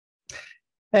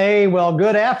Hey, well,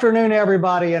 good afternoon,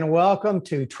 everybody, and welcome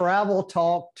to Travel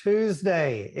Talk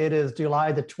Tuesday. It is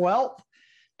July the 12th,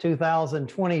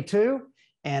 2022,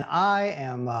 and I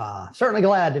am certainly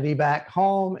glad to be back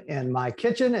home in my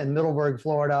kitchen in Middleburg,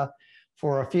 Florida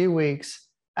for a few weeks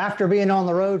after being on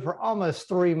the road for almost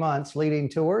 3 months leading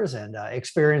tours and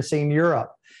experiencing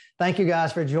Europe. Thank you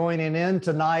guys for joining in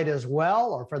tonight as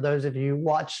well, or for those of you who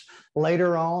watch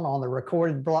later on the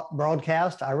recorded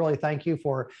broadcast. I really thank you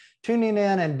for tuning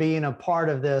in and being a part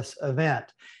of this event.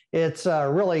 It's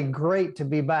really great to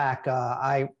be back.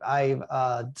 I've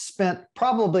spent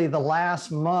probably the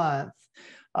last month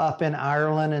up in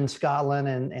Ireland and Scotland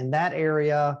and that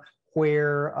area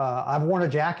where I've worn a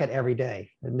jacket every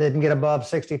day. It didn't get above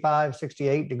 65,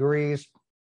 68 degrees.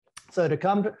 So to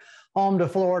come home to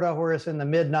Florida, where it's in the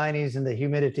mid 90s and the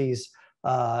humidity's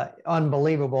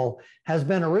unbelievable, has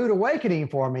been a rude awakening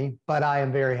for me, but I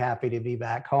am very happy to be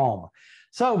back home.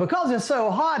 So because it's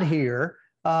so hot here,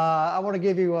 I want to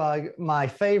give you my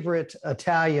favorite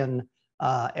Italian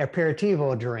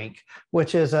aperitivo drink,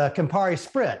 which is a Campari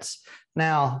Spritz.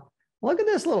 Now, look at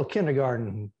this little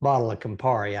kindergarten bottle of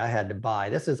Campari I had to buy.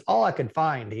 This is all I could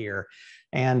find here.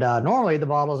 And normally the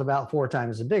bottle is about 4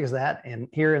 times as big as that. And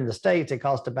here in the States, it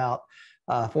cost about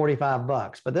 45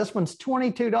 bucks. But this one's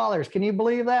 $22. Can you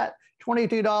believe that?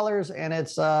 $22. And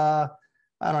it's, I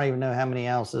don't even know how many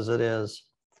ounces it is.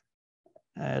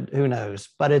 Who knows?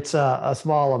 But it's a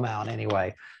small amount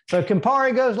anyway. So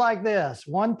Campari goes like this.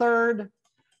 One third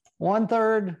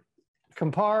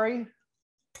Campari.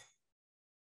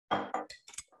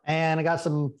 And I got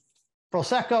some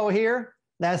Prosecco here.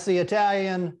 That's the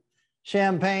Italian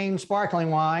champagne sparkling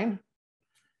wine.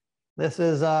 This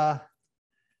is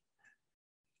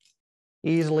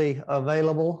easily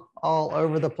available all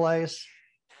over the place.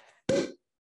 A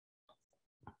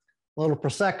little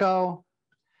Prosecco,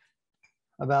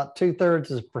 about 2/3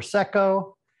 is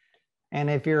Prosecco. And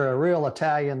if you're a real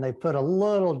Italian, they put a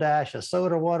little dash of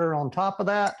soda water on top of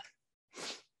that,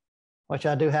 which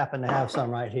I do happen to have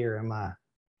some right here in my.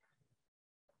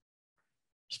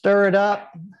 Stir it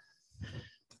up.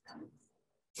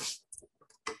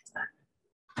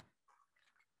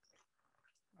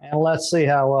 And let's see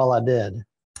how well I did.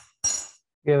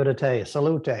 Give it a taste.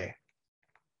 Salute. It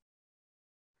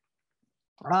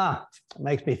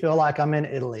makes me feel like I'm in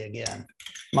Italy again.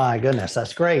 My goodness,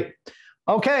 that's great.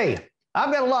 Okay,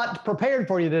 I've got a lot prepared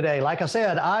for you today. Like I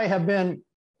said, I have been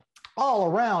all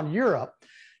around Europe.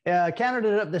 Counted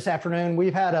it up this afternoon.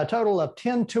 We've had a total of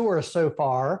 10 tours so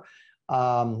far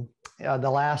the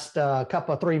last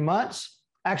couple of 3 months.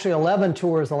 Actually 11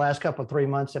 tours the last couple of 3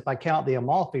 months if I count the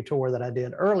Amalfi tour that I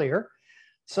did earlier.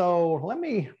 So let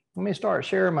me start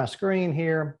sharing my screen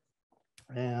here,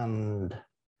 and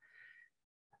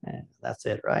that's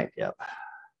it, right? Yep.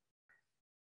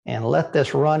 And let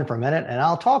this run for a minute, and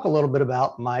I'll talk a little bit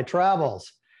about my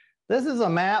travels. This is a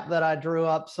map that I drew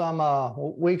up some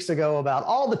weeks ago about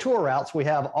all the tour routes we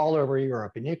have all over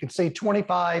Europe, and you can see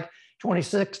 25,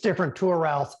 26 different tour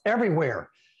routes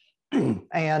everywhere.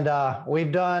 And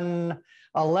we've done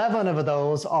 11 of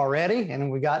those already,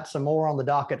 and we got some more on the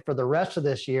docket for the rest of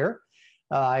this year.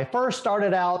 I first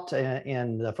started out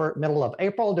in the middle of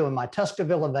April doing my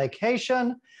Tuscavilla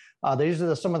vacation. These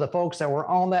are some of the folks that were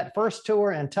on that first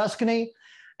tour in Tuscany.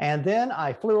 And then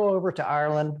I flew over to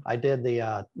Ireland. I did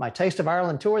my Taste of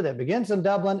Ireland tour that begins in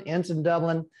Dublin, ends in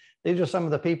Dublin. These are some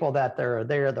of the people that are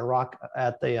there at the rock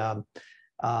at the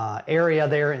area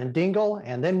there in Dingle,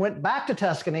 and then went back to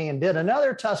Tuscany and did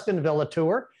another Tuscan Villa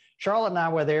tour. Charlotte and I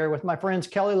were there with my friends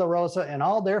Kelly LaRosa and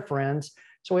all their friends.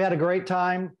 So we had a great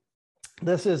time.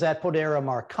 This is at Podera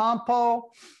Marcampo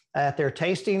at their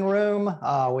tasting room.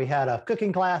 We had a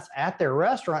cooking class at their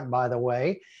restaurant, by the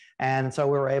way. And so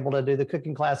we were able to do the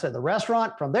cooking class at the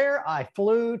restaurant. From there, I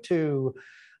flew to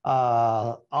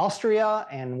Austria,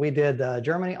 and we did the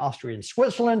Germany, Austria, and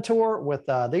Switzerland tour with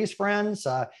these friends,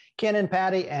 Ken and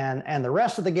Patty and the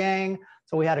rest of the gang.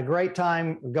 So we had a great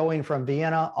time going from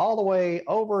Vienna all the way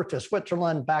over to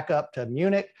Switzerland, back up to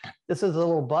Munich. This is a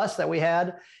little bus that we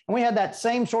had, and we had that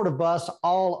same sort of bus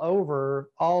all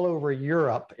over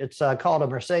Europe. It's called a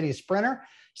Mercedes Sprinter,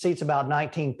 seats about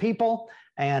 19 people.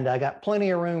 And I got plenty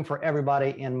of room for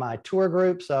everybody in my tour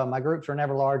groups. My groups are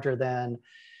never larger than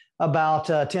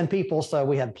about 10 people, so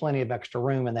we had plenty of extra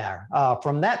room in there.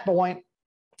 From that point,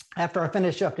 after I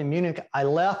finished up in Munich, I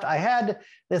left.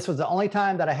 This was the only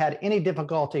time that I had any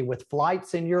difficulty with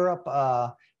flights in Europe,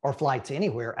 or flights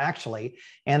anywhere, actually.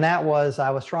 And that was, I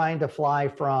was trying to fly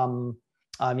from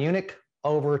Munich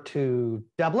over to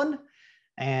Dublin.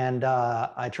 And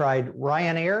I tried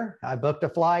Ryanair. I booked a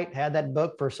flight, had that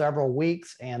booked for several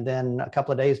weeks. And then a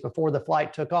couple of days before the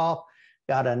flight took off,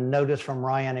 got a notice from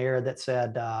Ryanair that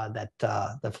said that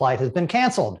the flight has been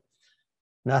canceled.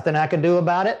 Nothing I could do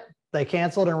about it. They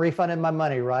canceled and refunded my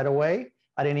money right away.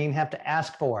 I didn't even have to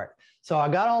ask for it. So I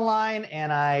got online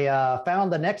and I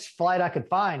found the next flight I could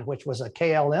find, which was a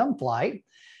KLM flight.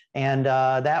 And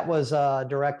that was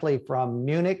directly from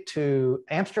Munich to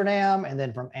Amsterdam, and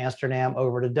then from Amsterdam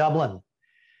over to Dublin.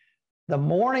 The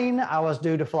morning I was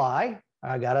due to fly,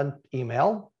 I got an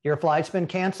email, your flight's been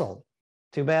canceled.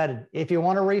 Too bad. If you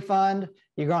want a refund,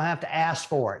 you're going to have to ask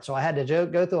for it. So I had to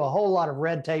go through a whole lot of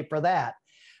red tape for that.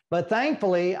 But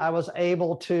thankfully, I was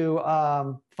able to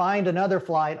find another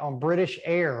flight on British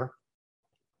Air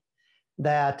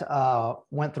that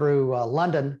went through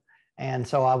London. And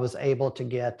so I was able to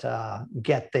get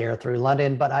there through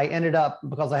London. But I ended up,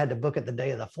 because I had to book it the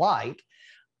day of the flight,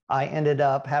 I ended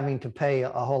up having to pay a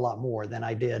whole lot more than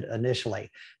I did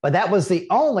initially. But that was the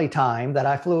only time that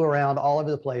I flew around all over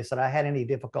the place that I had any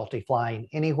difficulty flying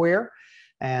anywhere.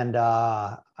 And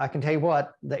I can tell you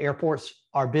what, the airports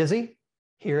are busy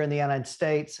here in the United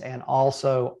States and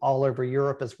also all over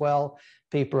Europe as well.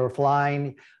 People are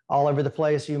flying all over the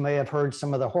place. You may have heard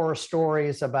some of the horror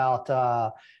stories about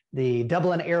the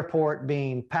Dublin airport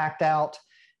being packed out.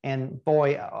 And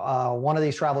boy, one of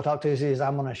these Travel Talk Tuesdays,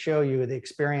 I'm going to show you the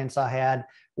experience I had.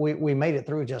 We made it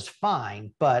through just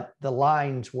fine, but the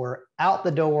lines were out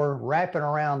the door, wrapping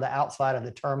around the outside of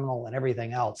the terminal and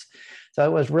everything else. So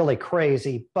it was really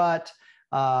crazy, but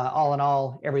all in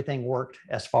all, everything worked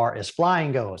as far as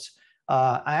flying goes.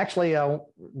 I actually,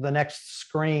 the next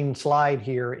screen slide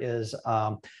here is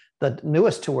the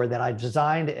newest tour that I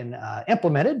designed and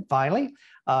implemented finally.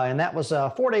 And that was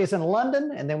 4 days in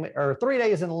London, and then or 3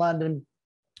 days in London.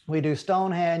 We do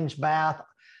Stonehenge, Bath,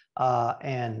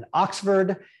 and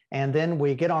Oxford, and then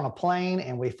we get on a plane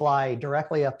and we fly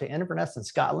directly up to Inverness in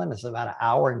Scotland. It's about an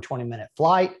hour and 20-minute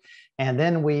flight. And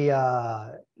then we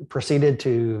proceeded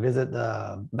to visit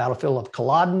the battlefield of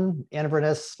Culloden,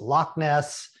 Inverness, Loch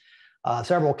Ness,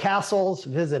 several castles,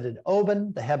 visited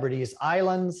Oban, the Hebrides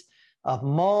Islands of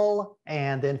Mull,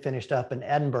 and then finished up in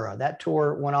Edinburgh. That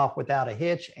tour went off without a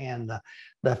hitch, and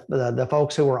the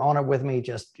folks who were on it with me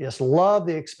just loved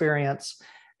the experience.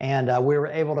 And we were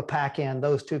able to pack in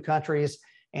those two countries,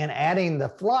 and adding the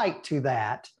flight to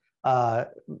that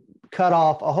cut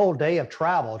off a whole day of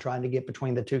travel trying to get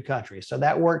between the two countries. So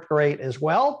that worked great as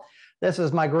well. This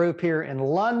is my group here in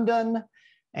London.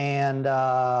 And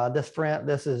this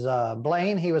is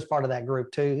Blaine. He was part of that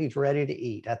group too. He's ready to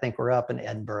eat. I think we're up in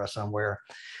Edinburgh somewhere.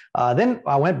 Then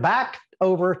I went back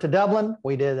over to Dublin.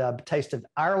 We did a Taste of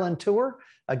Ireland tour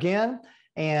again.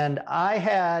 And I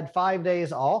had 5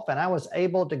 days off, and I was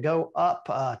able to go up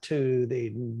to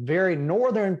the very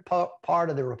northern part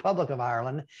of the Republic of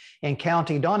Ireland in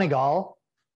County Donegal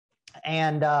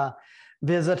and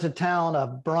visit a town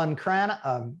of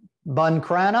Buncrana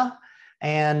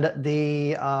and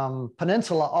the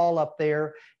peninsula all up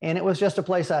there. And it was just a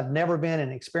place I've never been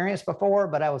and experienced before,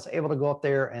 but I was able to go up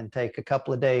there and take a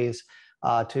couple of days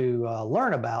to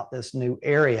learn about this new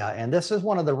area. And this is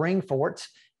one of the ring forts.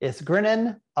 It's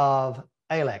Grinnan of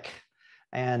Ailech.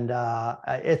 And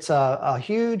it's a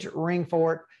huge ring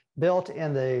fort built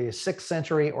in the 6th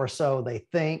century or so, they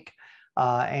think,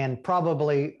 and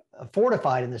probably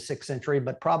fortified in the 6th century,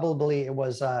 but probably it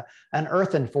was an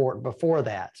earthen fort before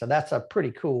that. So that's a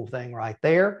pretty cool thing right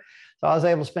there. So I was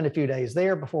able to spend a few days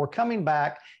there before coming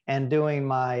back and doing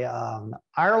my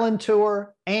Ireland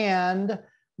tour and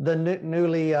the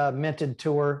newly minted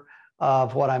tour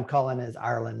of what I'm calling as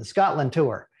Ireland and Scotland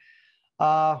tour.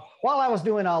 While I was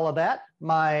doing all of that,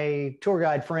 my tour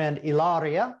guide friend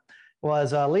Ilaria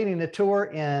was leading the tour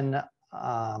in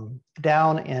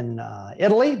down in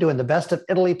Italy, doing the Best of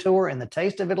Italy tour and the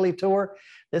Taste of Italy tour.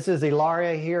 This is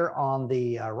Ilaria here on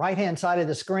the right-hand side of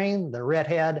the screen, the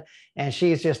redhead, and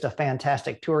she's just a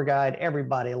fantastic tour guide.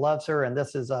 Everybody loves her, and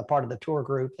this is part of the tour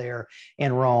group there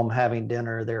in Rome having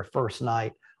dinner their first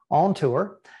night on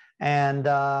tour. And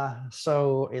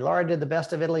so Ilaria did the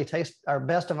Best of Italy Taste, or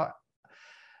Best of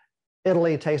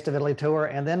Italy Taste of Italy tour,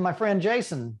 and then my friend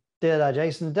Jason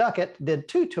Jason Duckett did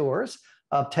 2 tours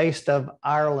of Taste of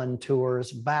Ireland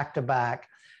tours back-to-back,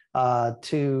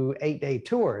 2 8-day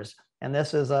tours. And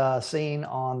this is a scene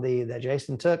on that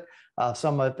Jason took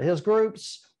some of his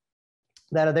groups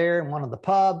that are there in one of the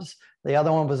pubs. The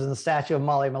other one was in the statue of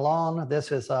Molly Malone.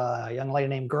 This is a young lady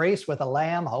named Grace with a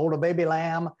lamb, hold a baby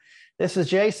lamb. This is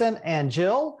Jason and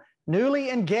Jill,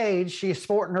 newly engaged. She's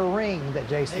sporting her ring that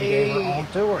Jason gave her on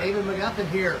tour. David McGuffin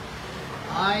here.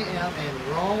 I am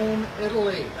in Rome,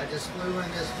 Italy. I just flew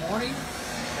in this morning,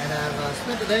 and I've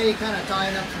spent the day kind of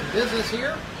tying up some business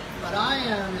here, but I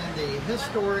am in the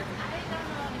historic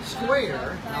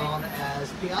square known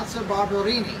as Piazza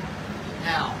Barberini.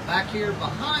 Now, back here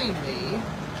behind me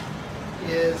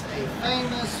is a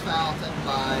famous fountain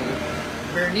by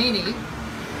Bernini.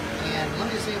 And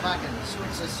let me see if I can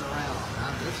switch this around.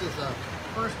 This is the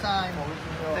first time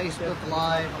Facebook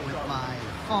Live with my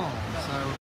phone.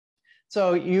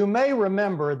 So you may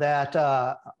remember that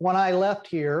when I left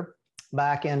here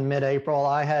back in mid-April,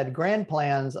 I had grand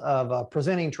plans of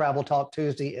presenting Travel Talk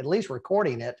Tuesday, at least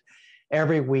recording it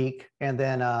every week, and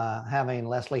then having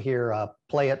Leslie here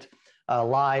play it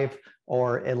live,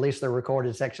 or at least the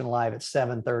recorded section live at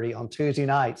 7:30 on Tuesday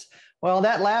nights. Well,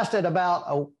 that lasted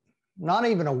about not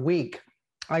even a week.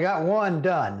 I got one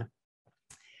done.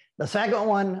 The second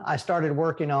one I started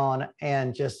working on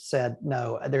and just said,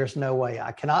 no, there's no way.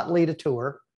 I cannot lead a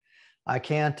tour. I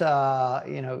can't,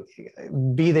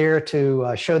 be there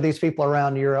to show these people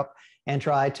around Europe and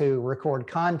try to record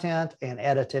content and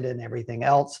edit it and everything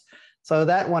else. So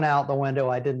that went out the window.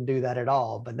 I didn't do that at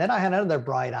all. But then I had another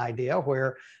bright idea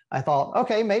where I thought,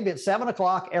 okay, maybe at 7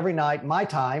 o'clock every night, my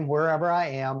time, wherever I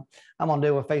am, I'm going to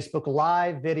do a Facebook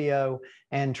Live video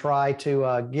and try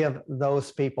to give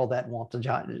those people that want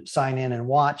to sign in and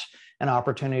watch an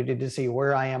opportunity to see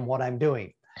where I am, what I'm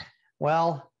doing.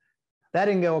 Well, that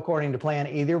didn't go according to plan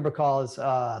either, because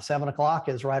 7 o'clock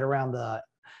is right around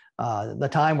the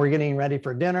time we're getting ready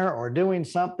for dinner or doing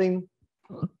something.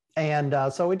 And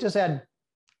so we just had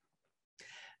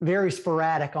very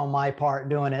sporadic on my part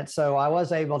doing it. So I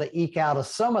was able to eke out of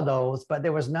some of those, but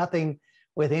there was nothing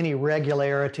with any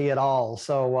regularity at all.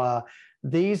 So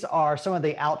these are some of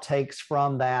the outtakes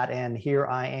from that. And here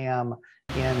I am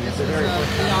in this the very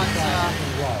first Piazza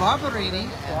Barberini,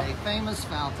 and a famous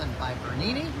fountain by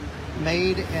Bernini,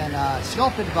 made and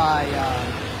sculpted by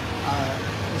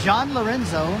Gian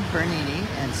Lorenzo Bernini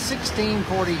in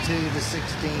 1642 to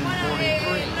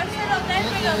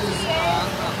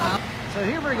 1643. So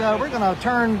here we go. We're going to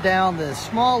turn down this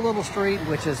small little street,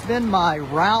 which has been my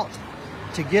route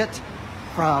to get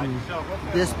from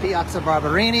this Piazza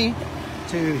Barberini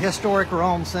to historic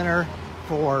Rome Center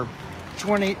for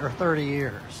 20 or 30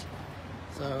 years.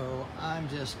 So I'm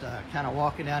just kind of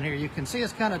walking down here. You can see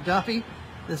it's kind of dumpy.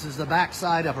 This is the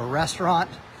backside of a restaurant,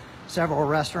 several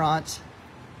restaurants,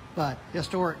 but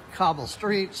historic cobble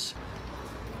streets.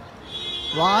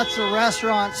 Lots of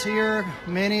restaurants here,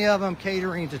 many of them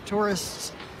catering to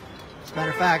tourists. As a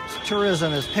matter of fact,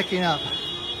 tourism is picking up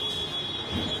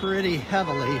pretty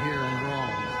heavily here in Rome.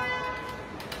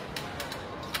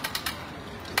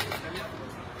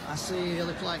 I see it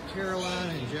looks like Caroline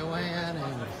and Joanne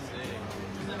and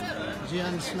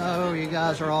Jen Snow. You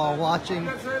guys are all watching.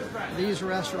 These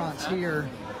restaurants here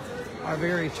are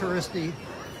very touristy.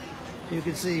 You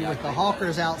can see with the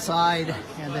hawkers outside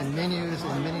and then menus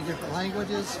in many different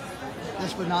languages.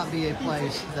 This would not be a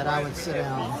place that I would sit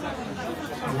down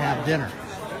and have dinner.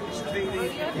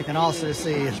 You can also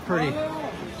see it's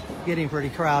getting pretty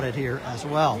crowded here as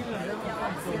well.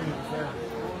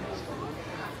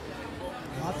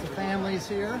 Lots of families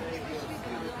here.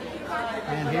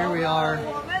 And here we are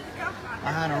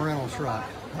behind a rental truck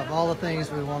of all the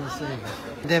things we want to see.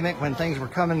 Pandemic, when things were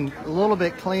coming a little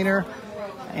bit cleaner,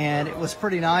 and it was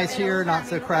pretty nice here, not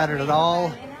so crowded at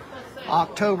all.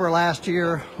 October last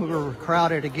year, we were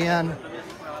crowded again.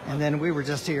 And then we were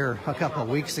just here a couple of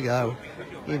weeks ago,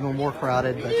 even more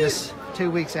crowded. But just 2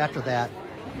 weeks after that,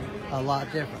 a lot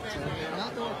different. So,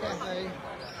 outdoor cafe.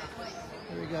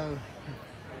 Here we go.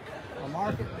 A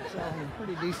market selling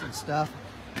pretty decent stuff.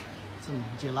 Some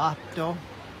gelato.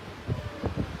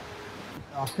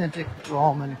 Authentic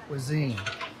Roman cuisine.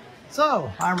 So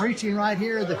I'm reaching right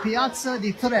here, the Piazza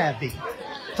di Trevi.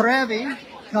 Trevi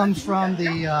comes from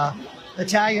the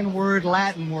Italian word,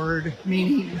 Latin word,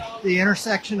 meaning the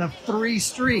intersection of three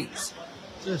streets.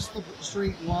 So this is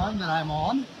Street 1 that I'm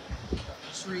on,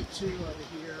 Street 2 over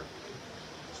here,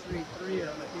 Street 3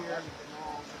 over here,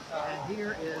 and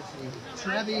here is the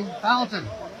Trevi Fountain.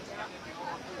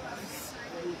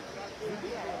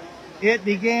 It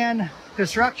began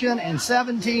construction in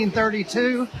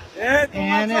 1732,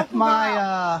 and if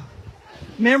my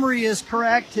memory is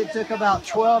correct, it took about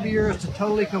 12 years to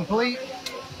totally complete.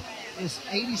 It's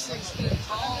 86 feet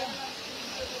tall,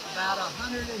 about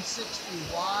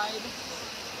 160 wide.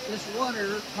 This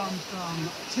water comes from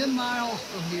 10 miles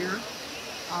from here.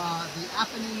 The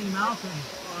Apennine Mountains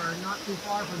are not too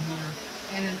far from here,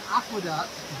 and an aqueduct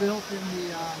built in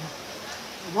the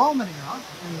Roman era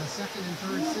in the 2nd and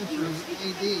 3rd century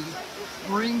AD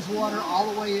brings water all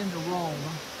the way into Rome,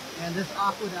 and this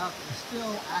aqueduct is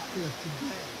still active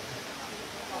today,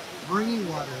 bringing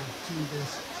water to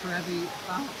this Trevi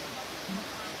fountain.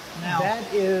 Now,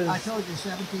 that is I told you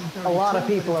 1732. a lot of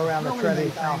people around the really Trevi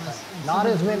made Fountain. famous in Not some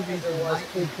as of the many movies as in there the was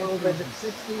 1950s pre-COVID, and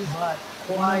 60s. but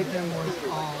One quite of them was a few.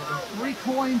 called Three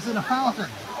Coins in a Fountain.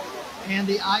 And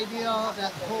the idea of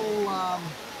that whole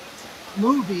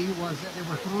movie was that there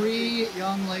were three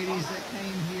young ladies that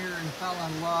came here and fell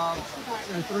in love.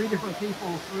 So three different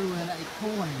people threw in a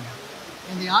coin.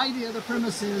 And the idea, the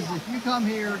premise is, if you come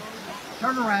here,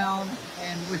 turn around,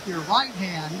 and with your right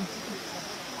hand,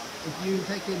 if you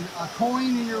take a coin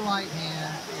in your right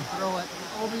hand and throw it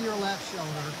over your left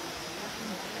shoulder,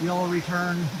 you'll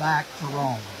return back to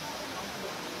Rome.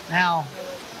 Now,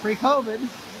 pre-COVID,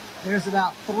 there's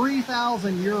about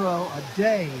 3,000 euro a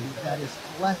day that is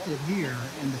collected here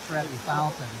in the Trevi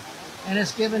Fountain. And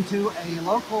it's given to a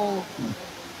local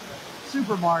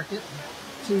supermarket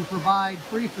to provide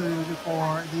free food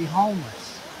for the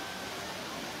homeless.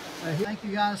 So thank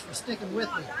you guys for sticking with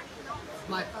me. It's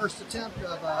my first attempt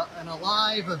of a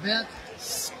live event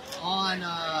on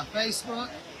Facebook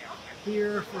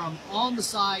here from on the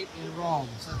site in Rome.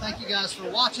 So thank you guys for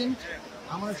watching.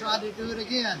 I'm going to try to do it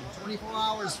again 24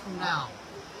 hours from now.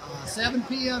 7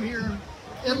 p.m. here in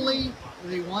Italy,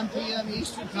 it'll be 1 p.m.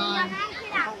 Eastern Time,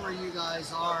 where you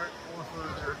guys are, or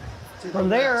further. From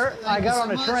there, I got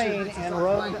on a train and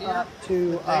rode up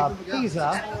to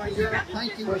Pisa,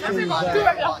 which is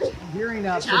gearing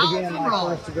up to begin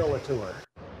my first villa tour.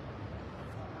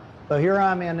 So here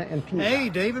I'm in Pisa. Hey,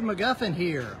 David McGuffin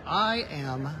here. I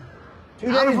am 2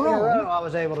 days in a row I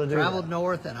was able to do traveled that.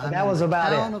 north, and I'm that was in the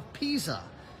about town it. of Pisa.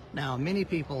 Now, many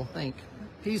people think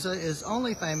Pisa is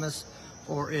only famous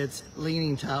for its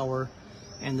Leaning Tower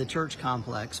and the church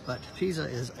complex, but Pisa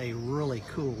is a really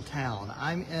cool town.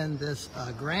 I'm in this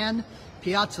grand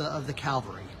Piazza of the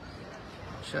Calvary.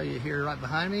 I'll show you here right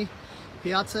behind me,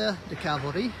 Piazza di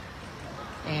Calvary.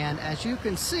 And as you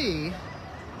can see,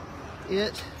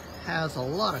 it has a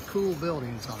lot of cool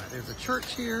buildings on it. There's a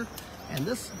church here, and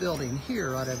this building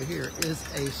here, right over here, is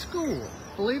a school.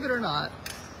 Believe it or not,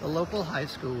 the local high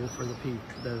school for the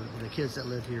kids that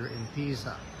live here in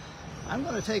Pisa. I'm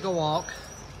going to take a walk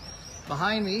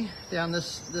behind me down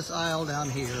this aisle down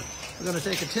here. We're going to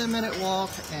take a 10-minute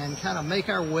walk and kind of make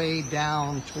our way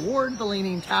down toward the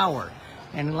Leaning Tower.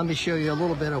 And let me show you a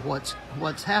little bit of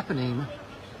what's happening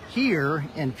here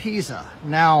in Pisa.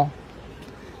 Now,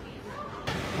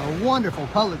 a wonderful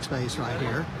public space right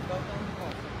here.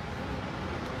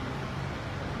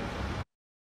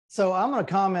 So I'm going to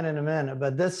comment in a minute,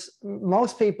 but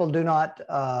most people do not,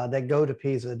 that go to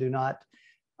Pisa, do not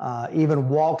even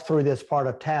walk through this part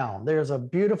of town. There's a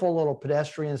beautiful little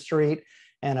pedestrian street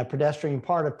and a pedestrian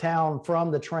part of town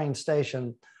from the train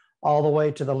station all the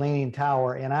way to the Leaning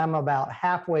Tower, and I'm about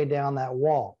halfway down that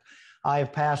walk.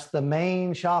 I've passed the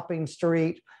main shopping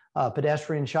street,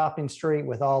 pedestrian shopping street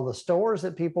with all the stores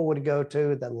that people would go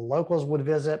to, that the locals would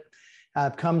visit.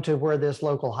 I've come to where this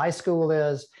local high school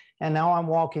is, and now I'm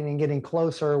walking and getting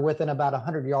closer within about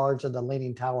 100 yards of the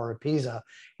Leaning Tower of Pisa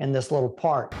in this little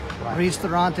park. Right.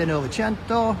 Ristorante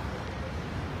Novecento.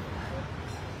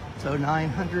 So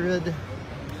 900.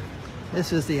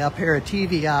 This is the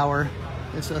aperitivi hour.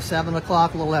 It's 7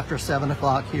 o'clock, a little after 7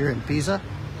 o'clock here in Pisa.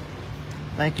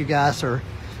 Thank you guys for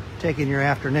taking your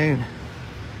afternoon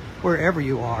wherever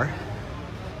you are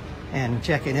and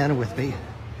checking in with me.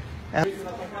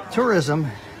 Tourism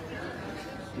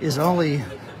is only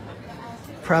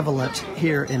prevalent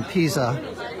here in Pisa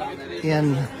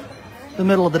in the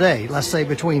middle of the day, let's say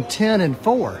between 10 and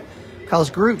 4, because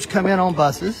groups come in on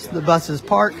buses. The buses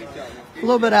park a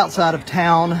little bit outside of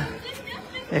town.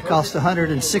 It costs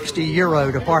 160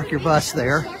 euro to park your bus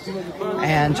there,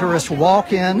 and tourists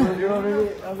walk in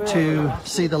to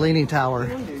see the Leaning Tower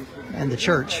and the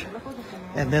church,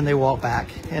 and then they walk back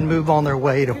and move on their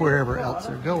way to wherever else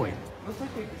they're going.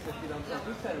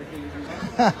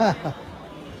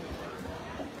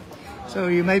 So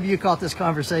maybe you caught this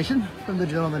conversation from the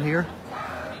gentleman here.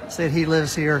 Said he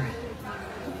lives here.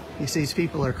 He sees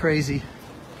people are crazy.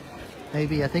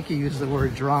 Maybe, I think he used the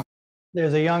word drunk.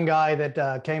 There's a young guy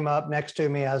that came up next to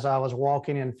me as I was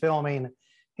walking and filming.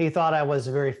 He thought I was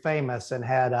very famous and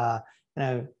had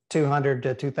 200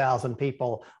 to 2,000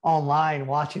 people online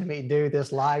watching me do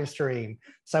this live stream.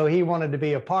 So he wanted to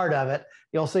be a part of it.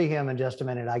 You'll see him in just a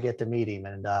minute. I get to meet him,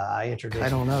 and I introduce him. I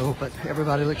don't know, but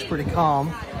everybody looks pretty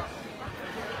calm.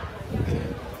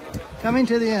 Coming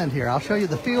to the end here, I'll show you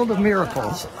the Field of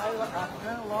Miracles.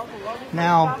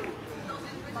 Now,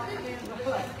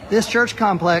 this church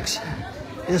complex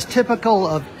is typical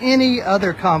of any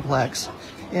other complex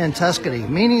in Tuscany,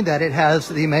 meaning that it has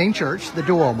the main church, the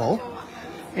Duomo,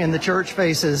 and the church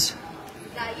faces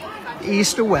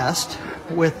east to west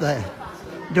with the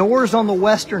doors on the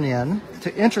western end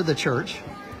to enter the church,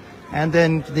 and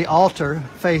then the altar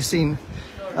facing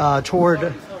toward.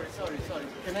 Sorry.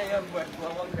 Can I have one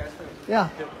question? Yeah.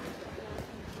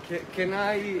 Can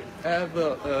I have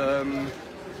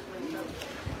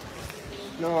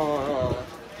no?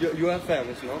 You are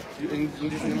famous, no? In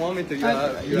this moment, you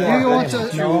are. You want to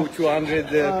 200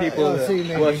 people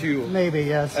watch you. Maybe,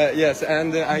 yes. Yes,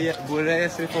 and I vorrei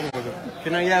essere famoso.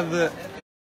 Can I have?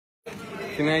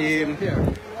 Can I?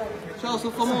 Ciao,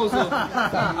 sono famoso.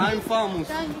 I'm famous.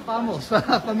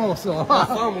 Famoso.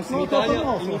 Famous in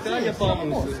Italia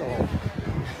famous.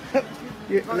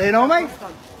 Lei nome?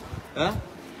 Huh?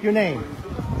 Your name?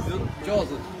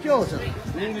 Joseph. Joseph.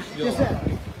 English Yes.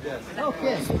 Joseph. Yes.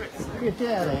 Okay.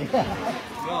 Piacere.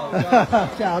 No,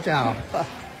 Ciao, ciao.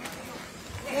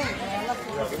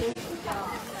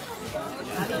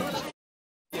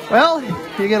 Well,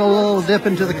 you get a little dip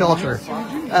into the culture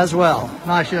as well.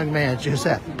 Nice young man,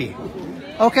 Giuseppe.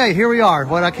 Okay, here we are.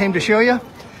 What I came to show you,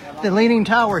 the Leaning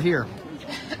Tower here.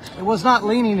 It was not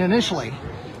leaning initially.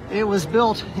 It was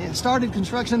built, it started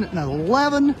construction in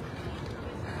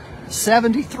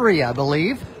 1173, I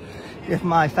believe, if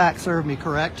my facts serve me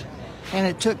correct. And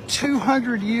it took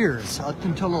 200 years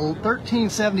until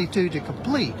 1372 to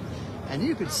complete. And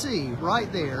you can see right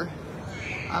there,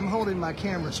 I'm holding my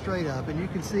camera straight up, and you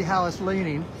can see how it's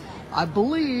leaning. I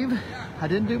believe, I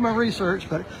didn't do my research,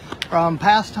 but from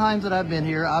past times that I've been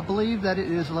here, I believe that it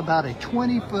is about a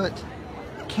 20-foot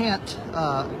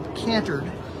cantered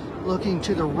looking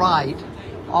to the right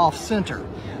off center.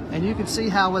 And you can see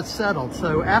how it's settled.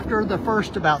 So after the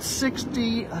first about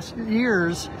 60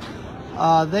 years,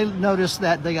 they noticed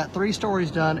that they got 3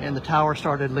 stories done and the tower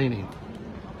started leaning.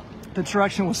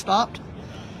 Construction was stopped,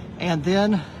 and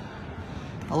then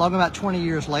along about 20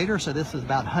 years later, so this is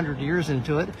about 100 years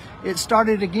into it, it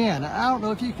started again. I don't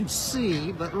know if you can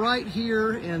see, but right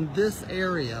here in this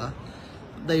area,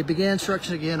 they began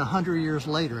construction again 100 years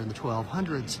later in the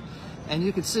 1200s. And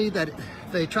you can see that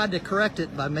they tried to correct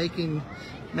it by making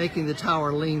the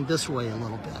tower lean this way a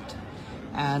little bit.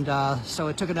 And so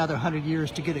it took another 100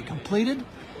 years to get it completed.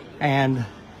 And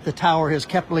the tower has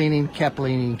kept leaning, kept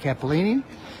leaning, kept leaning.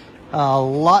 A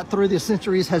lot through the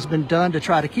centuries has been done to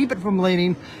try to keep it from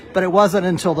leaning, but it wasn't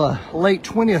until the late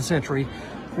 20th century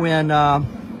when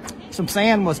some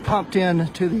sand was pumped in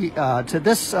to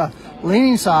this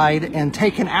leaning side and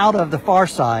taken out of the far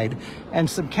side, and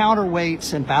some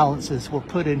counterweights and balances were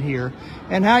put in here,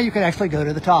 and now you can actually go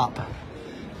to the top.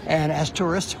 And as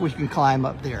tourists, we can climb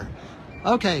up there.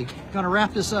 Okay, gonna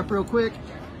wrap this up real quick.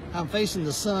 I'm facing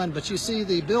the sun, but you see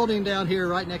the building down here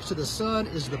right next to the sun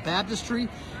is the baptistry.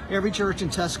 Every church in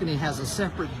Tuscany has a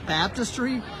separate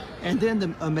baptistry, and then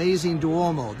the amazing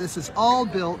Duomo. This is all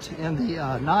built in the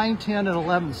 9th, 10th, and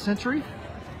 11th century,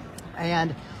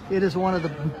 and it is one of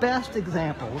the best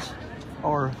examples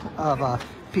of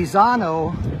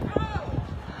Pisano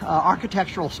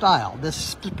architectural style.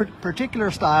 This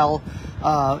particular style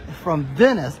from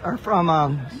Venice, or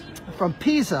from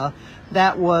Pisa,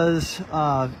 that was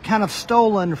kind of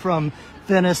stolen from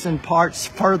Venice and parts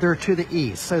further to the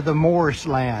east, so the Moorish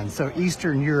land, so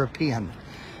Eastern European.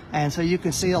 And so you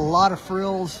can see a lot of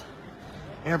frills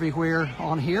everywhere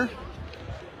on here.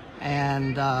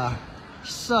 And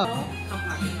so,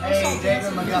 hey,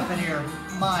 David McGuffin here.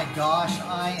 My gosh,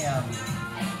 I am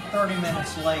 30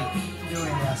 minutes late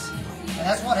doing this. And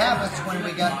that's what happens when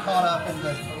we got caught up in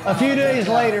the... A few days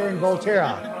later in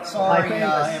Volterra. Sorry,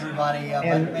 everybody, but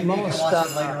maybe you can watch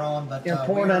it later on. But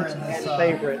important and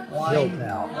favorite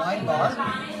wine bar.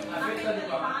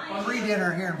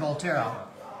 Pre-dinner here in Volterra.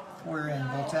 We're in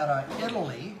Volterra,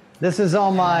 Italy. This is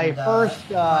on my first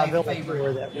village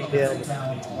tour that we did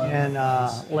in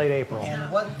late April.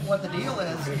 And what the deal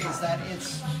is that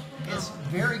it's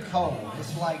very cold.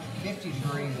 It's like 50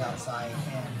 degrees outside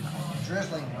and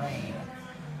drizzling rain.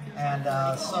 And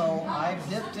so I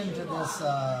dipped into this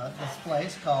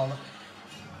place called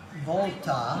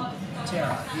Volta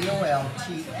Terra,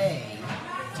 V-O-L-T-A-T-E-R-A.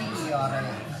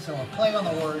 So a play on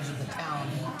the words of the town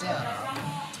Volterra.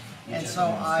 And so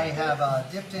I have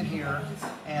dipped in here,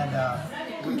 and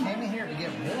we came in here to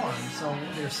get warm. So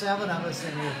there's 7 of us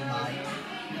in here tonight,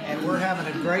 and we're having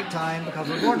a great time because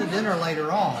we're going to dinner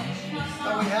later on.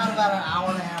 But we had about an hour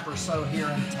and a half or so here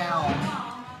in town.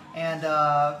 And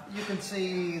you can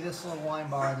see this little wine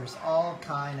bar. There's all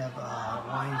kind of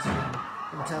wines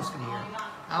from Tuscany here.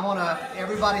 I want to,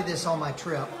 everybody that's on my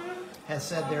trip has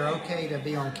said they're okay to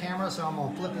be on camera, so I'm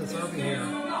going to flip this over here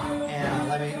and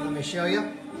let me show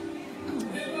you.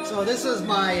 So this is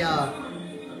my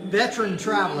veteran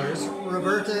travelers,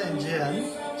 Roberta and Jim,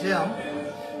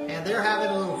 and and they're having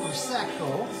a little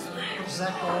prosecco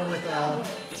with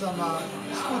some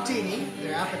sputini,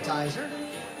 their appetizer,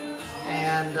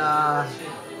 and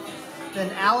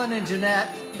then Alan and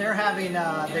Jeanette, they're having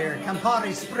their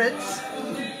Campari Spritz.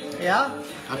 Yeah?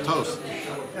 A toast.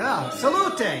 Yeah,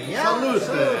 salute. Yeah.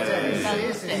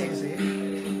 Salute. See.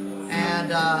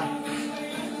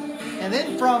 And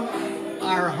then from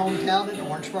our hometown in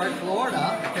Orange Park,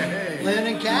 Florida, Lynn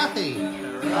and Kathy,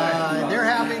 they're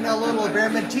having a little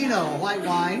Vermentino white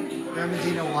wine.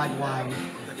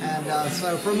 And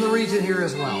so from the region here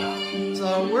as well.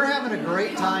 So we're having a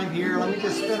great time here. Let me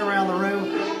just spin around the room.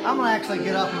 I'm going to actually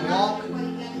get up and walk.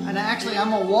 And actually,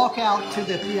 I'm going to walk out to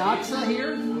the piazza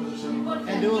here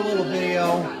and do a little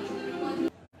video.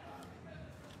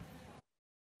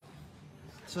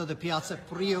 So the Piazza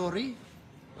Priori,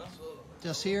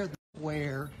 just here, the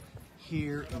square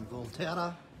here in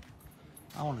Volterra.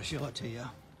 I want to show it to you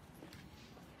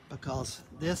because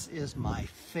this is my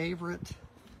favorite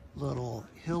little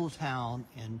hill town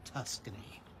in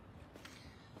Tuscany.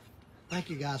 Thank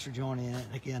you guys for joining in.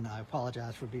 Again, I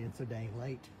apologize for being so dang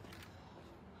late.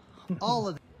 All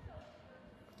of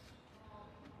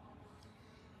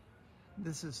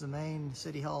this is the main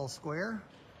City Hall square.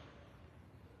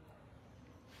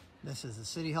 This is the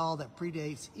City Hall that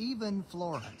predates even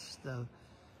Florence. The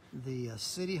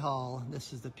City Hall,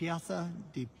 this is the Piazza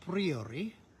di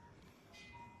Priori.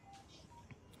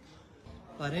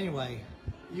 But anyway,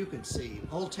 you can see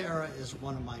Volterra is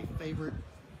one of my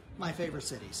favorite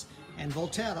cities. And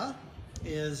Volterra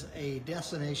is a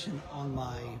destination on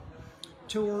my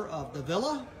tour of the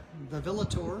Villa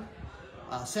tour,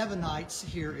 7 nights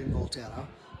here in Volterra.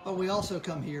 But we also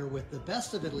come here with the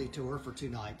Best of Italy tour for 2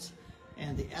 nights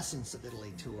and the Essence of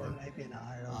Italy tour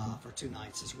for 2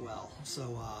 nights as well.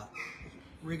 So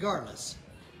regardless,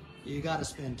 you got to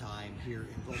spend time here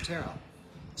in Volterra.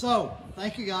 So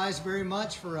thank you guys very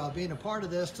much for being a part of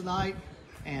this tonight,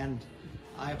 and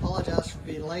I apologize for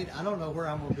being late. I don't know where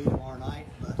I'm going to be tomorrow night,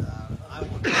 but I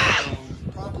will be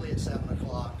home probably at 7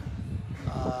 o'clock,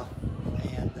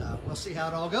 and we'll see how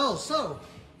it all goes. So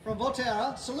from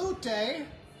Volterra, salute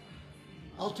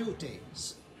al tutti.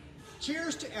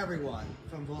 Cheers to everyone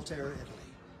from Volterra, Italy.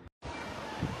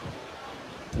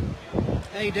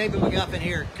 Hey, David McGuffin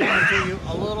here, coming to you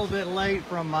a little bit late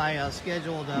from my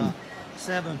scheduled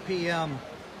 7 p.m.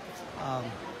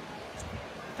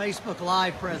 Facebook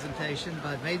Live presentation,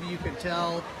 but maybe you can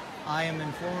tell I am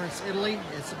in Florence, Italy.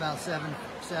 It's about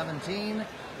 7:17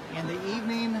 in the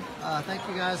evening. Thank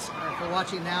you guys for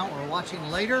watching now or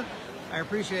watching later. I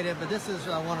appreciate it, but this is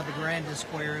one of the grandest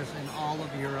squares in all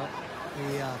of Europe.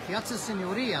 The Piazza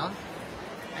Signoria,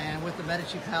 and with the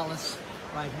Medici Palace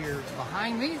right here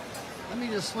behind me. Let me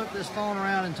just flip this phone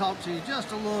around and talk to you just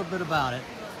a little bit about it.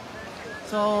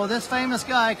 So this famous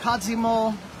guy,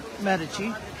 Cosimo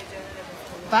Medici,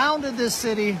 founded this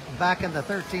city back in the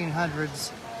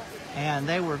 1300s, and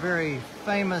they were very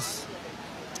famous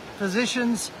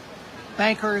physicians,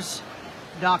 bankers,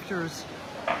 doctors,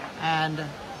 and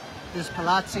this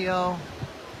Palazzo,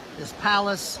 this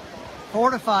palace,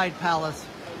 fortified palace,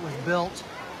 was built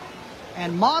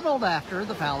and modeled after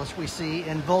the palace we see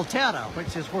in Volterra,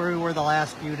 which is where we were the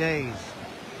last few days.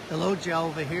 The loggia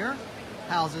over here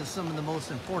houses some of the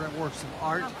most important works of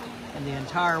art in the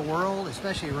entire world,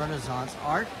 especially Renaissance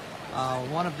art.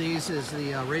 One of these is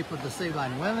the Rape of the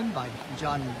Sabine Women by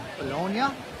John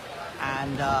Bologna.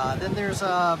 And then there's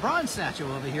a bronze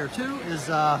statue over here too, is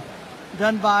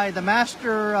done by the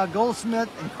master goldsmith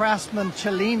and craftsman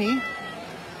Cellini.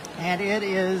 And it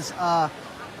is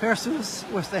Perseus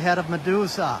with the head of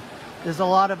Medusa. There's a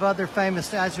lot of other famous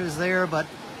statues there, but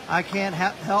I can't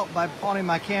help by pointing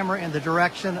my camera in the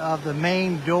direction of the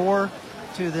main door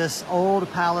to this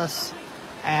old palace.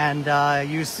 And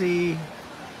you see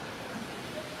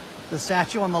the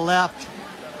statue on the left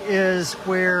is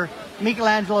where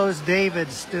Michelangelo's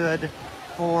David stood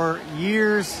for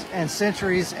years and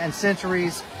centuries,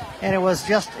 and it was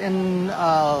just in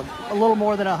a little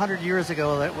more than 100 years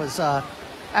ago that it was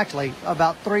actually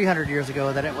about 300 years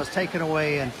ago that it was taken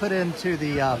away and put into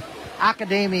the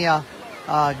Accademia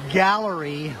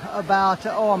gallery about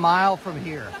a mile from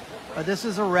here. But this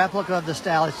is a replica of the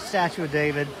statue of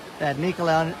David that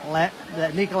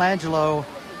Michelangelo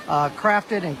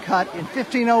crafted and cut in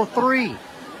 1503.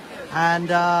 And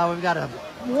we've got a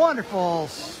wonderful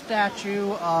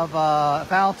statue of a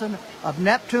fountain of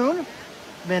Neptune,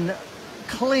 been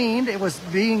cleaned. It was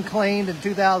being cleaned in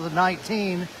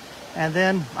 2019, and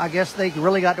then I guess they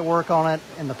really got to work on it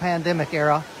in the pandemic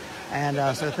era, and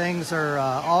so things are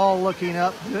all looking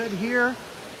up good here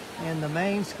in the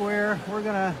main square. We're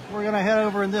gonna head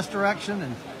over in this direction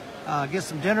and get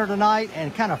some dinner tonight,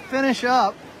 and kind of finish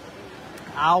up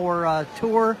our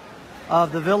tour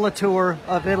of the Villa Tour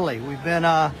of Italy. We've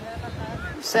been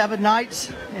 7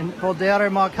 nights in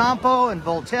Poldere Marcampo and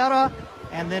Volterra,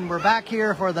 and then we're back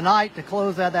here for the night to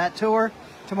close out that tour.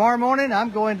 Tomorrow morning, I'm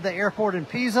going to the airport in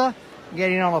Pisa,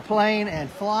 getting on a plane and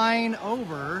flying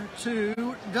over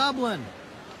to Dublin.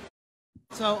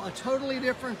 So a totally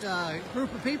different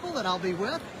group of people that I'll be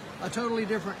with, a totally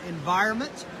different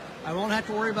environment. I won't have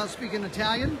to worry about speaking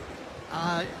Italian.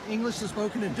 English is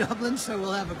spoken in Dublin, so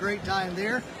we'll have a great time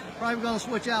there. Probably going to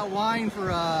switch out wine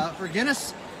for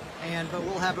Guinness, but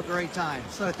we'll have a great time.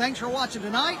 So thanks for watching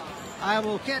tonight. I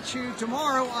will catch you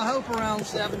tomorrow, I hope around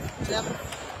 7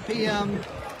 p.m.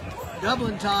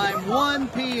 Dublin time, 1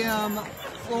 p.m.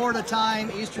 Florida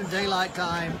time, Eastern Daylight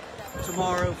Time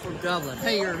tomorrow from Dublin.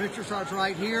 Hey, your adventure starts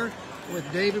right here with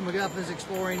David McGuffin's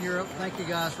Exploring Europe. Thank you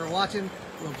guys for watching.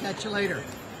 We'll catch you later.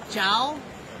 Ciao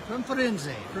from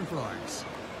Firenze, from Florence.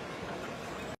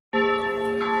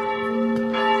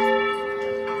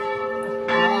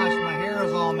 Gosh, my hair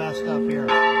is all messed up here.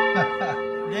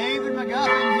 David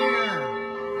McGuffin here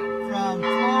from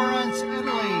Florence,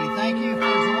 Italy. Thank you for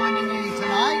joining me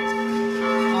tonight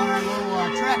on our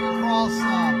little trek across,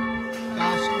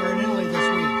 we're in Italy this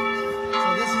week. So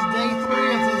this is day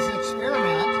 3 of this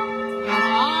experiment, and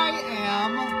I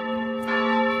am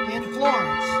in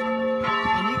Florence.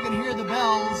 And you can hear the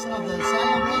bells of the San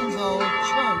Lorenzo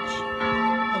Church,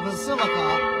 the Basilica,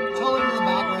 tolling in the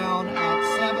background at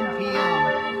 7 p.m.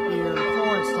 here,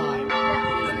 Florence time.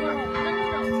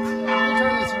 Let me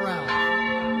turn this around.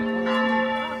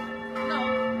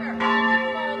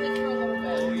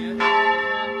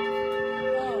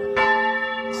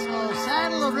 So San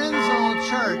Lorenzo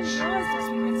Church is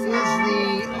the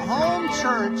home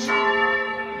church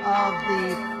of the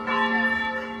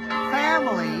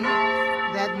family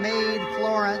that made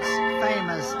Florence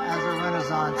famous as a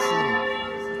Renaissance city.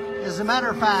 As a matter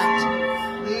of fact,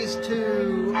 these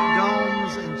 2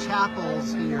 domes and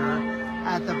chapels here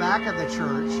at the back of the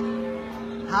church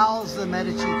house the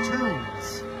Medici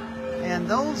tombs. And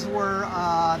those were,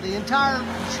 the entire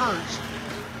church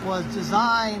was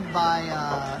designed by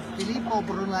Filippo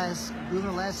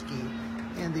Brunelleschi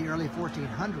in the early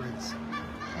 1400s.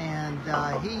 And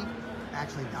he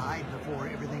actually died before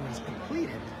everything was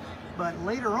completed. But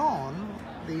later on,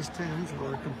 these tombs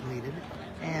were completed,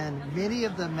 and many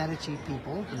of the Medici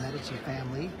people, the Medici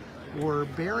family, were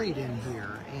buried in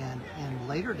here. And in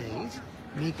later days,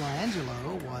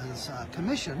 Michelangelo was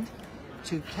commissioned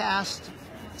to cast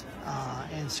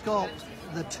and sculpt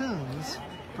the tombs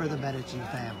for the Medici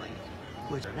family.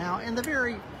 Which are now in the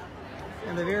very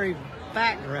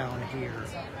background here,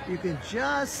 you can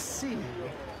just see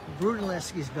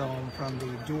Brunelleschi's dome from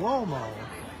the Duomo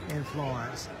in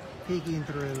Florence peeking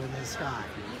through in the sky.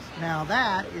 Now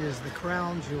that is the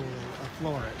crown jewel of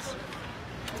Florence.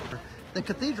 The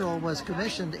cathedral was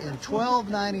commissioned in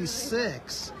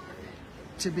 1296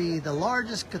 to be the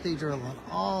largest cathedral in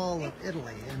all of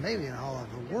Italy and maybe in all of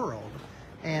the world.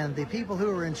 And the people who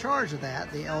were in charge of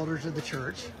that, the elders of the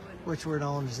church, which were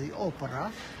known as the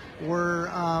Opera, were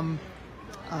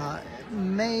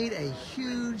made a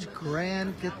huge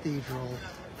grand cathedral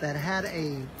that had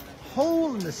a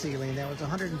hole in the ceiling that was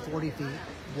 140 feet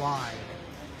wide.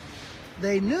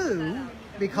 They knew,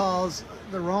 because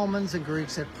the Romans and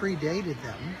Greeks had predated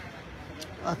them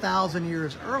 1,000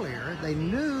 years earlier, they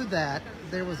knew that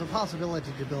there was a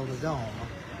possibility to build a dome,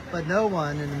 but no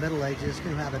one in the Middle Ages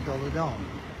knew how to build a dome.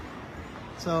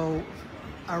 So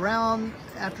around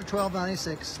after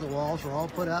 1296, the walls were all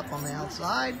put up on the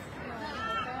outside.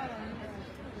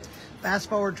 Fast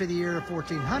forward to the year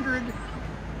 1400,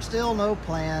 still no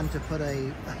plan to put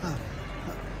a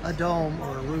dome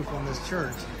or a roof on this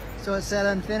church. So it sat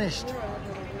unfinished.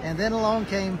 And then along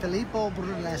came Filippo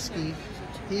Brunelleschi.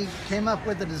 He came up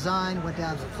with the design, went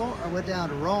down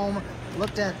to Rome,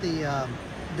 looked at the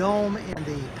dome in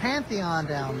the Pantheon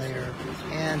down there,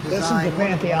 and designed the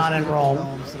Pantheon in Rome.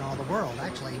 Domes in all the world.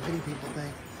 Actually, many people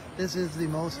think this is the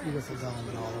most beautiful dome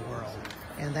in all the world.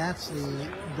 And that's the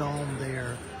dome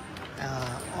there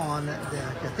on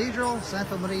the Cathedral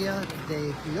Santa Maria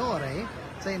dei Fiori,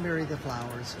 St. Mary the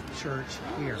Flowers Church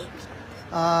here.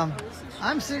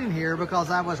 I'm sitting here because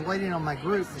I was waiting on my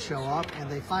group to show up, and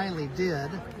they finally did.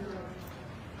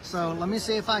 So let me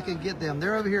see if I can get them.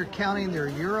 They're over here counting their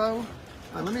euro.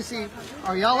 Let me see.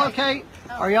 Are y'all okay?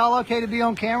 Are y'all okay to be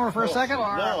on camera for a second?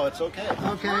 No, it's okay.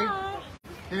 Okay.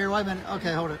 Here, wait a minute.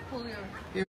 Okay, hold it.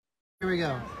 Here we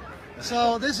go.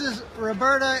 So this is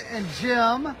Roberta and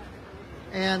Jim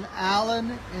and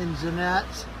Alan and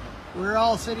Jeanette. We're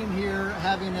all sitting here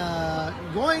having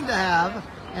going to have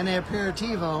and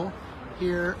aperitivo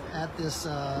here at this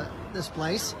this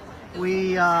place.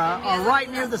 We are right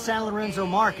near the San Lorenzo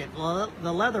market,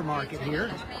 the leather market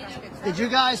here. Did you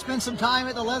guys spend some time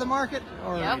at the leather market?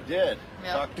 Or Yep. We did.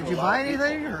 Yep. did you buy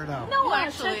anything or no? No,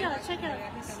 actually. Check it out.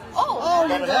 Oh,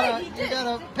 You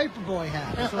got a paperboy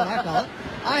hat. That's what I call it.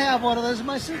 I have one of those in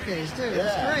my suitcase too.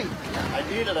 It's great. I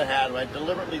needed a hat, but I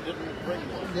deliberately didn't bring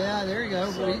one. Yeah, there you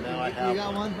go. So now I have you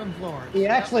got one from Florence. He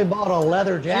actually bought a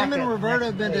leather jacket. Jim and Roberta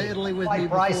have next been to day. Italy with Quite me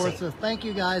before, pricey. so thank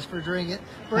you guys for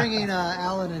bringing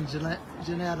Alan and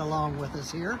Jeanette along with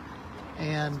us here.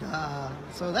 And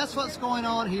so that's what's going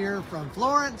on here from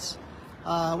Florence.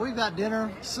 We've got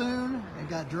dinner soon and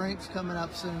got drinks coming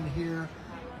up soon here.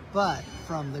 But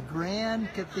from the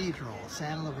Grand Cathedral,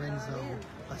 San Lorenzo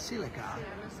Basilica,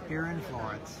 here in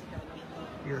Florence,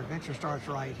 your adventure starts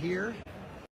right here.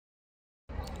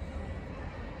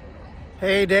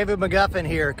 Hey, David McGuffin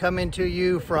here, coming to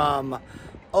you from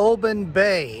Oban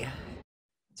Bay.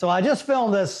 So I just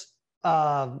filmed this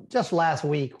just last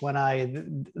week when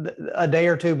a day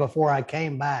or two before I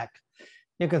came back.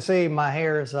 You can see my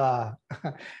hair's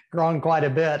grown quite a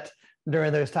bit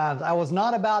during those times. I was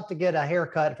not about to get a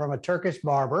haircut from a Turkish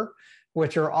barber,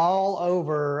 which are all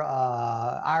over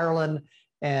Ireland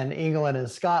and England and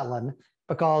Scotland,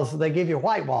 because they give you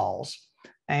white walls.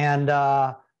 And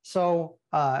so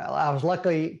I was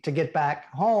lucky to get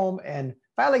back home and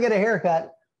finally get a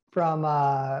haircut from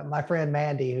my friend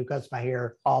Mandy, who cuts my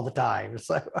hair all the time.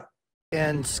 So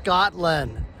in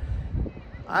Scotland,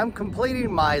 I'm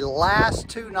completing my last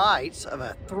 2 nights of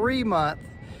a 3-month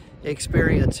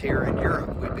experience here in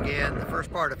Europe. We began the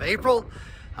first part of April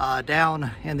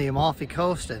down in the Amalfi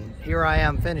Coast, and here I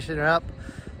am finishing it up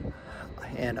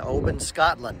in Oban,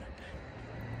 Scotland.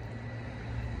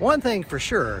 One thing for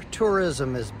sure,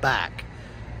 tourism is back.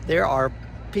 There are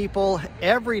people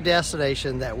every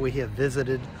destination that we have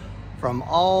visited from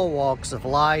all walks of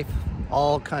life,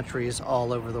 all countries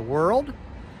all over the world.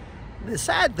 The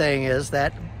sad thing is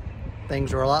that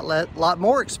things are a lot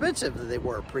more expensive than they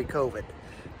were pre-COVID.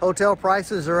 Hotel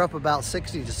prices are up about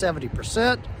 60 to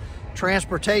 70%.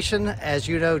 Transportation, as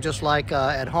you know, just like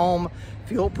at home,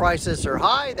 fuel prices are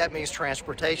high. That means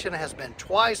transportation has been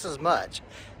twice as much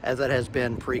as it has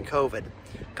been pre-COVID.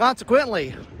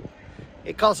 Consequently,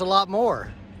 it costs a lot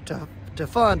more to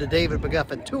fund a David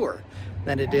McGuffin tour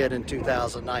than it did in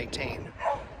 2019.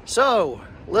 So,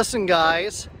 listen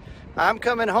guys, I'm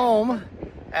coming home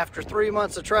after 3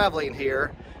 months of traveling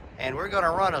here, and we're going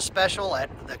to run a special at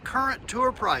the current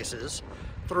tour prices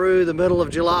through the middle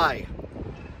of July.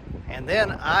 And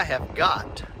then I have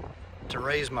got to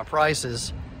raise my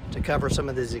prices to cover some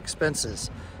of these expenses.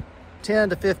 10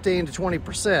 to 15 to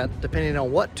 20% depending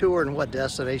on what tour and what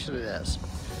destination it is.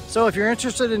 So if you're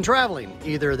interested in traveling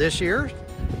either this year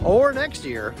or next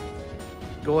year,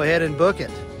 go ahead and book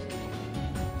it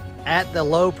at the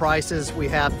low prices we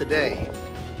have today,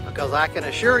 because I can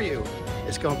assure you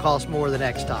it's going to cost more the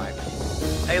next time.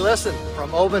 Hey, listen,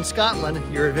 from Oban,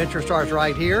 Scotland, your adventure starts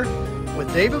right here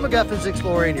with David McGuffin's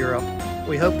Exploring Europe.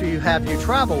 We hope to have you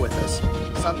travel with us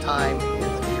sometime in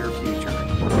the near future.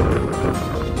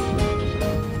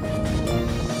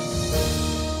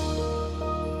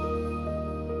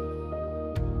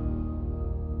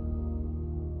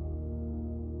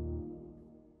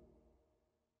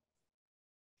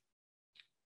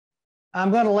 I'm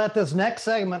going to let this next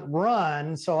segment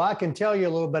run so I can tell you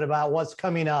a little bit about what's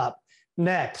coming up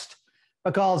next.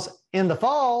 Because in the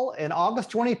fall, in August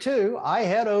 22, I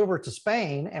head over to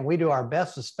Spain and we do our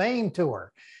Best of Spain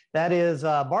tour. That is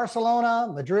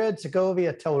Barcelona, Madrid,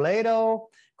 Segovia, Toledo,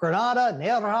 Granada,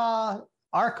 Nerja,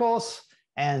 Arcos,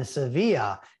 and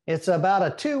Sevilla. It's about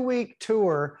a 2-week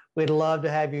tour. We'd love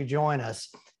to have you join us.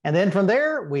 And then from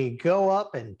there, we go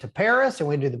up to Paris and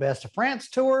we do the Best of France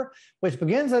tour, which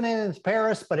begins and ends in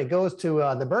Paris, but it goes to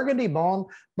the Burgundy, Beaune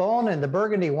and the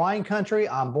Burgundy wine country,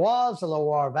 Amboise, the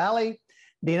Loire Valley,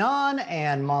 Dinan,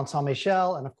 and Mont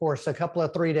Saint-Michel, and of course, a couple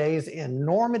of 3 days in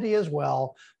Normandy as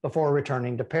well before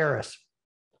returning to Paris.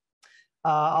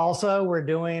 Also, we're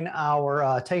doing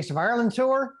our Taste of Ireland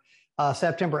tour,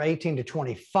 September 18 to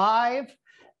 25,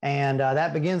 and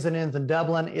that begins and ends in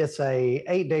Dublin. It's a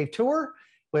 8-day tour.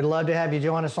 We'd love to have you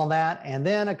join us on that. And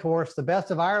then, of course, the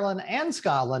Best of Ireland and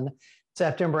Scotland,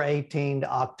 September 18 to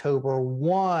October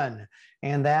 1.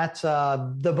 And that's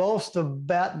the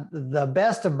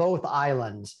best of both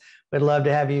islands. We'd love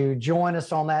to have you join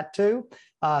us on that too.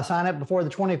 Sign up before the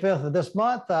 25th of this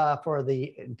month for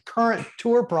the current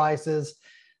tour prices.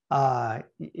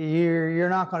 You're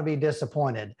not going to be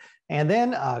disappointed. And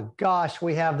then, gosh,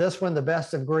 we have this one, the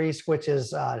Best of Greece, which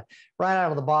is right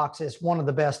out of the box. It's one of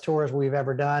the best tours we've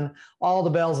ever done. All the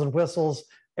bells and whistles,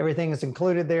 Everything is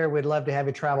included there. We'd love to have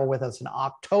you travel with us in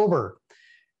October.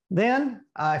 Then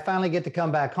I finally get to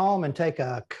come back home and take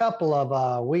a couple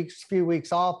of few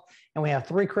weeks off, and we have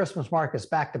 3 Christmas markets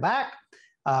back to back.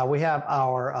 We have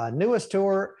our newest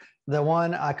tour, the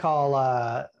one I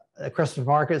call Christmas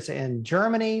markets in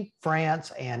Germany,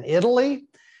 France, and Italy.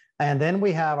 And then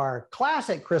we have our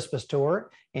classic Christmas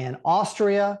tour in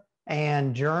Austria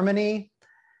and Germany.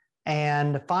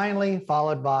 And finally,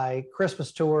 followed by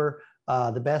Christmas tour,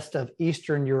 the best of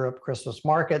Eastern Europe Christmas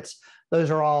markets.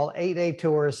 Those are all 8-day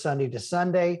tours, Sunday to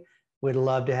Sunday. We'd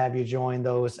love to have you join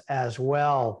those as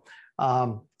well.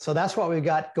 So that's what we've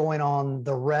got going on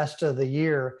the rest of the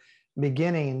year,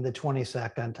 beginning the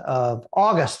 22nd of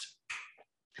August.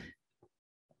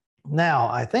 Now,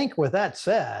 I think with that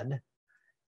said,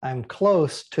 I'm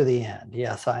close to the end.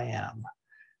 Yes, I am.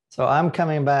 So I'm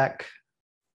coming back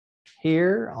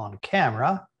here on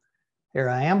camera. Here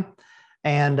I am.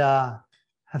 And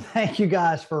thank you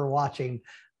guys for watching.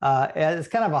 It's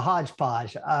kind of a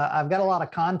hodgepodge. I've got a lot of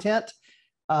content.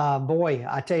 Boy,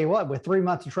 I tell you what, with 3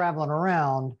 months of traveling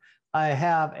around, I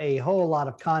have a whole lot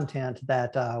of content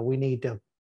that we need to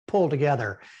pull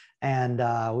together. And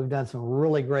we've done some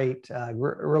really great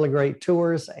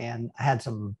tours, and had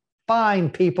some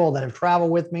fine people that have traveled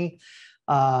with me.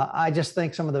 I just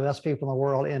think some of the best people in the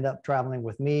world end up traveling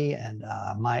with me and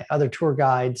my other tour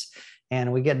guides.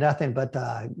 And we get nothing but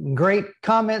great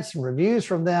comments and reviews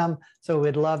from them. So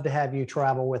we'd love to have you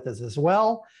travel with us as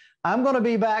well. I'm going to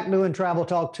be back doing Travel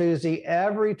Talk Tuesday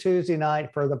every Tuesday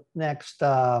night for the next,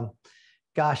 3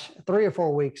 or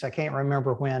 4 weeks. I can't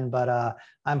remember when, but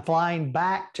I'm flying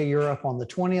back to Europe on the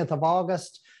 20th of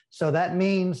August. So that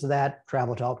means that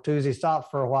Travel Talk Tuesday stops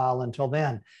for a while until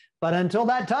then. But until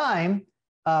that time,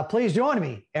 please join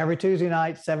me every Tuesday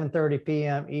night, 7:30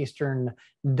 p.m. Eastern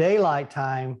Daylight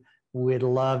Time. We'd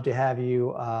love to have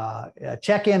you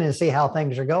check in and see how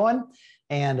things are going,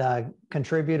 and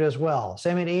contribute as well.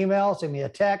 Send me an email, send me a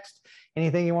text,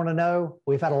 anything you want to know.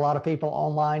 We've had a lot of people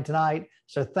online tonight.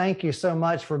 So thank you so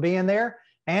much for being there.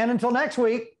 And until next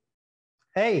week,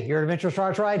 hey, your adventure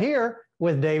starts right here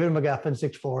with David McGuffin's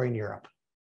Exploring Europe.